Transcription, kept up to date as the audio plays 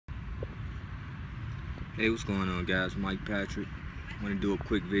Hey, what's going on, guys? Mike Patrick. I want to do a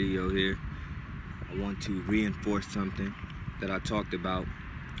quick video here. I want to reinforce something that I talked about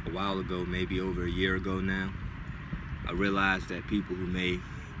a while ago, maybe over a year ago now. I realized that people who may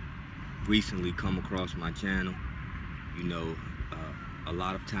recently come across my channel, a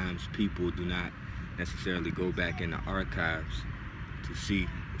lot of times people do not necessarily go back in the archives to see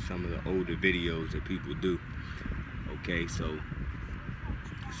some of the older videos that people do. Okay, so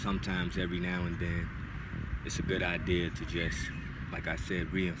sometimes every now and then it's a good idea to just, like I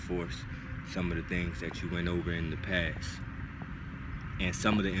said, reinforce some of the things that you went over in the past. And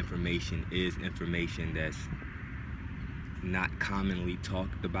some of the information is information that's not commonly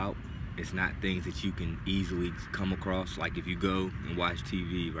talked about. It's not things that you can easily come across. Like if you go and watch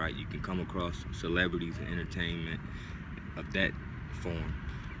TV, right, you can come across celebrities and entertainment of that form.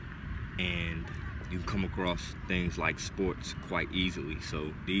 And you can come across things like sports quite easily.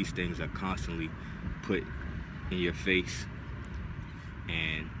 So these things are constantly put in your face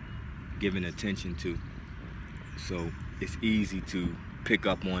and given attention to. So it's easy to pick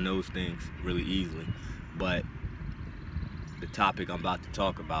up on those things really easily. But the topic I'm about to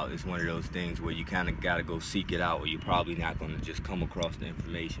talk about is one of those things where you kind of got to go seek it out, or you're probably not going to just come across the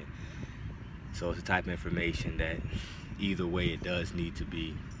information. So it's the type of information that either way it does need to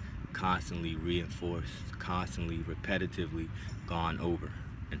be constantly reinforced, constantly, repetitively gone over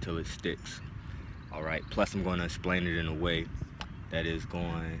until it sticks. All right. Plus, I'm going to explain it in a way that is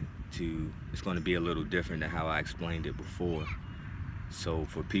going to be a little different than how I explained it before. So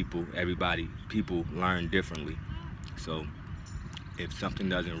for people, people learn differently. So if something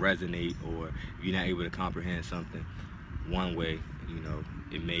doesn't resonate, or if you're not able to comprehend something one way,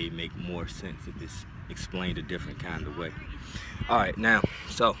 it may make more sense if it's explained a different kind of way. All right, now,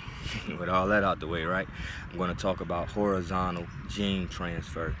 so with all that out the way, right, I'm going to talk about horizontal gene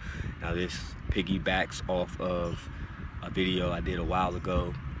transfer. Now this piggybacks off of a video I did a while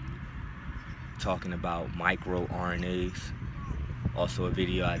ago talking about microRNAs. Also a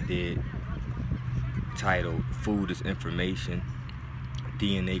video I did titled Food is Information,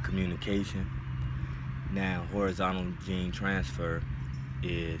 DNA Communication. Now horizontal gene transfer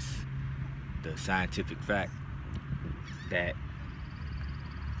is the scientific fact that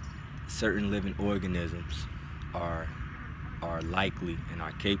certain living organisms are likely and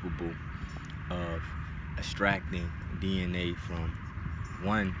are capable of extracting DNA from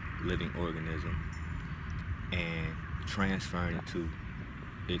one living organism and transferring it to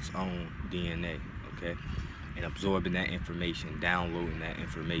its own DNA, okay? And absorbing that information, downloading that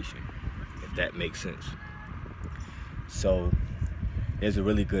information, if that makes sense. So there's a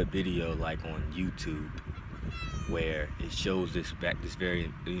really good video like on YouTube where it shows this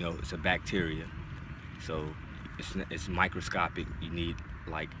very, it's a bacteria. So it's microscopic. You need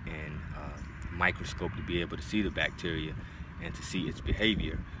like a microscope to be able to see the bacteria and to see its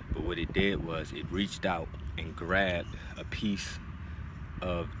behavior. But what it did was it reached out and grabbed a piece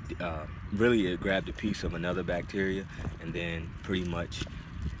of, it grabbed a piece of another bacteria and then pretty much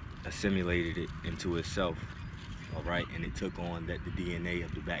assimilated it into itself. All right, and it took on the DNA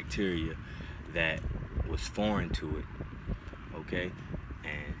of the bacteria that was foreign to it, okay,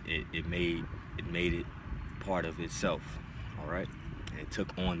 and it made it part of itself. All right, and it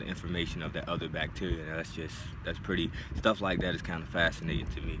took on the information of that other bacteria. Now that's pretty, stuff like that is kind of fascinating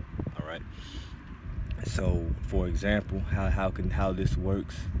to me. All right, so for example, how this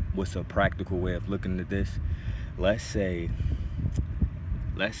works, what's a practical way of looking at this? Let's say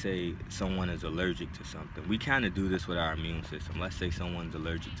someone is allergic to something. We kind of do this with our immune system. Let's say someone's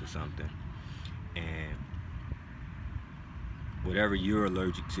allergic to something, and whatever you're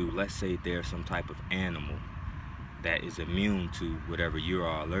allergic to, let's say there's some type of animal that is immune to whatever you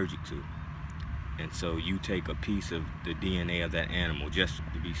are allergic to. And so you take a piece of the DNA of that animal, just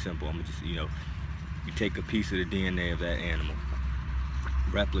to be simple, I'm just, you take a piece of the DNA of that animal,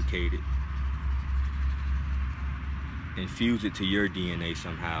 replicate it, infuse it to your DNA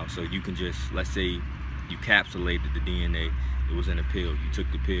somehow. So you can just, let's say you capsulated the DNA, it was in a pill, you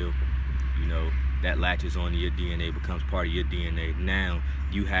took the pill, that latches onto your DNA, becomes part of your DNA. Now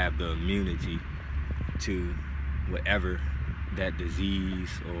you have the immunity to whatever that disease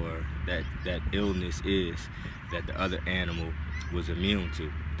or that illness is that the other animal was immune to,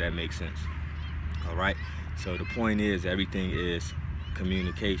 if that makes sense. All right, so the point is, everything is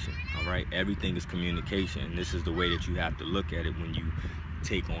communication. All right, everything is communication, and this is the way that you have to look at it when you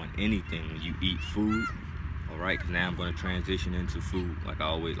take on anything, when you eat food. All right, because now I'm going to transition into food, like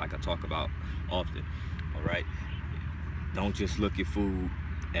I talk about often. All right, don't just look at food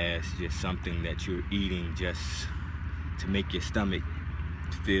as just something that you're eating just to make your stomach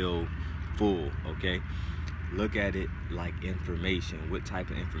feel full, okay? look at it like information. What type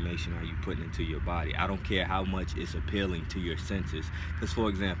of information are you putting into your body? I don't care how much it's appealing to your senses. Because, for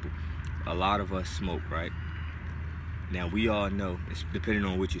example, a lot of us smoke, right? Now, we all know, it's depending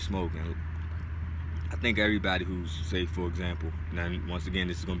on what you're smoking. I think everybody who's, say, for example, now, once again,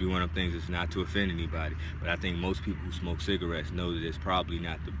 this is going to be one of the things that's not to offend anybody, but I think most people who smoke cigarettes know that it's probably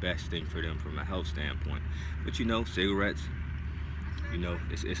not the best thing for them from a health standpoint. But, you know, cigarettes, you know,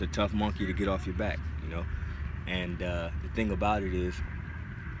 it's a tough monkey to get off your back, you know. And the thing about it is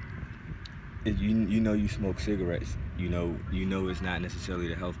you know you smoke cigarettes, you know it's not necessarily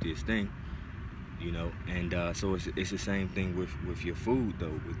the healthiest thing, you know. And so it's the same thing with your food,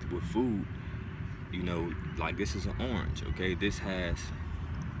 though. With food, you know, like this is an orange, okay? This has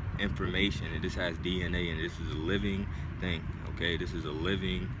information, and this has DNA, and this is a living thing, okay? This is a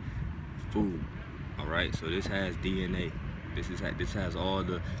living food, all right? So this has DNA. This has all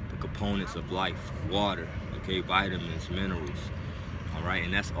the components of life, water, okay, vitamins, minerals, all right?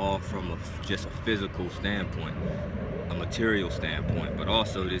 And that's all from just a physical standpoint, a material standpoint. But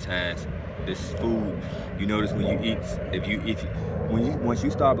also this has this food. You notice when you eat, once you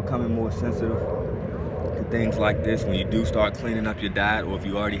start becoming more sensitive to things like this, when you do start cleaning up your diet, or if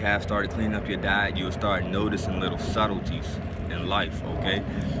you already have started cleaning up your diet, you'll start noticing little subtleties in life, okay?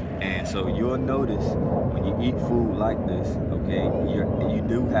 And so you'll notice when you eat food like this, okay, you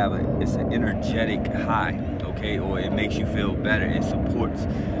do have it's an energetic high, okay, or it makes you feel better. It supports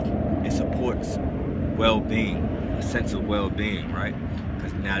well-being, a sense of well-being, right?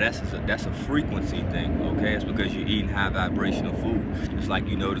 Because now that's a frequency thing, okay? It's because you're eating high vibrational food. Just like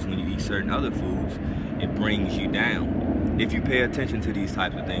you notice when you eat certain other foods, it brings you down. If you pay attention to these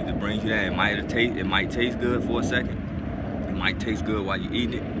types of things, it brings you down. It might taste good for a second. It might taste good while you're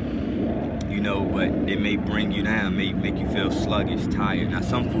eating it, you know, but it may bring you down, may make you feel sluggish, tired. Now,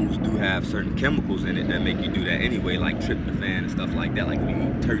 some foods do have certain chemicals in it that make you do that anyway, like tryptophan and stuff like that, like when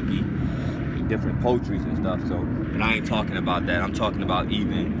you eat turkey and different poultries and stuff. So, and I ain't talking about that. I'm talking about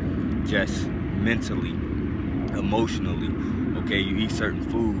even just mentally, emotionally. Okay, you eat certain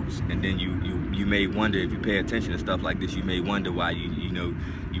foods, and then you may wonder, if you pay attention to stuff like this, you may wonder why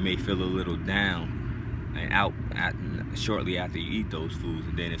you may feel a little down and out shortly after you eat those foods.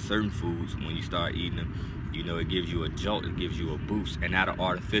 And then in certain foods, when you start eating them, you know, it gives you a jolt, it gives you a boost, and not an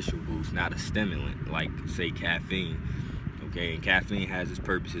artificial boost, not a stimulant like, say, caffeine. Okay, and caffeine has its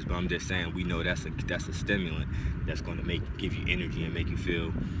purposes, but I'm just saying, we know that's a stimulant that's going to give you energy and make you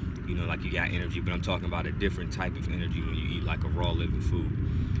feel, you know, like you got energy. But I'm talking about a different type of energy when you eat like a raw living food.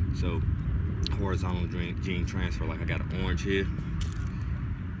 So horizontal gene transfer, like I got an orange here,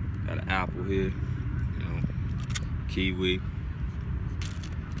 got an apple here, you know, kiwi, and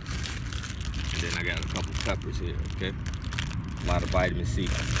then I got a couple peppers here, okay? A lot of vitamin C.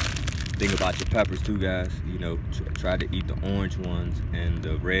 Think about your peppers too, guys. You know, try to eat the orange ones and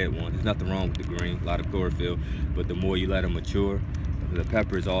the red ones. There's nothing wrong with the green, a lot of chlorophyll, but the more you let them mature, the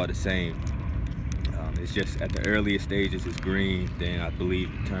pepper is all the same. It's just at the earliest stages it's green, then I believe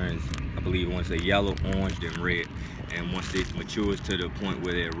it turns, once they're yellow, orange, then red. And once it matures to the point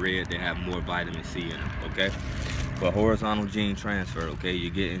where they're red, they have more vitamin C in them, okay? But horizontal gene transfer, okay, you're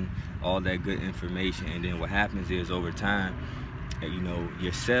getting all that good information, and then what happens is over time, you know,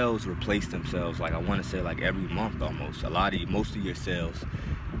 your cells replace themselves, like I want to say like every month almost. Most of your cells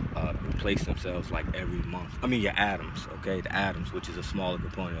replace themselves like every month. I mean your atoms, okay, the atoms, which is a smaller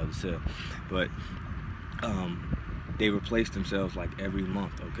component of the cell, but they replace themselves like every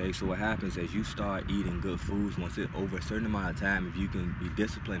month, okay? So what happens is you start eating good foods, over a certain amount of time, if you can be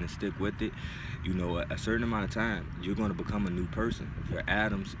disciplined and stick with it, you know, a certain amount of time, you're going to become a new person. Your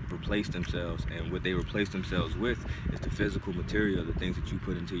atoms replace themselves, and what they replace themselves with is the physical material, the things that you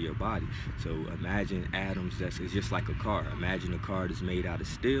put into your body. So imagine atoms, it's just like a car. Imagine a car that's made out of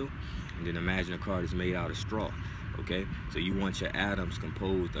steel, and then imagine a car that's made out of straw, okay? So you want your atoms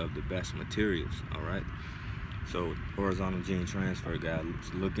composed of the best materials, all right? So horizontal gene transfer, guys,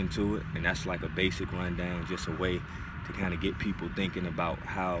 look into it, and that's like a basic rundown, just a way to kind of get people thinking about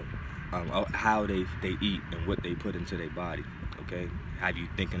how they eat and what they put into their body, okay? Have you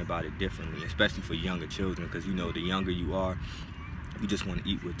thinking about it differently, especially for younger children, because you know the younger you are, you just want to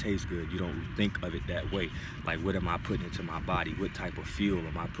eat what tastes good. You don't think of it that way, like what am I putting into my body? What type of fuel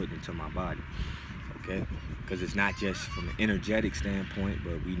am I putting into my body? Okay, because it's not just from an energetic standpoint,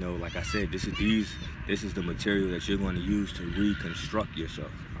 but we know, like I said, this is the material that you're going to use to reconstruct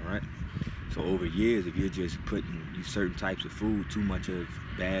yourself, all right? So over years, if you're just putting certain types of food, too much of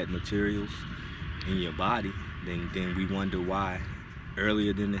bad materials in your body, then we wonder why,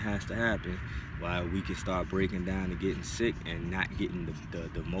 earlier than it has to happen, why we can start breaking down and getting sick and not getting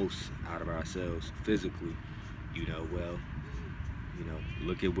the most out of ourselves physically well,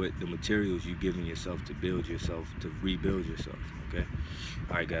 look at what the materials you're giving yourself to build yourself, to rebuild yourself. Okay.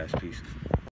 All right, guys. Peace.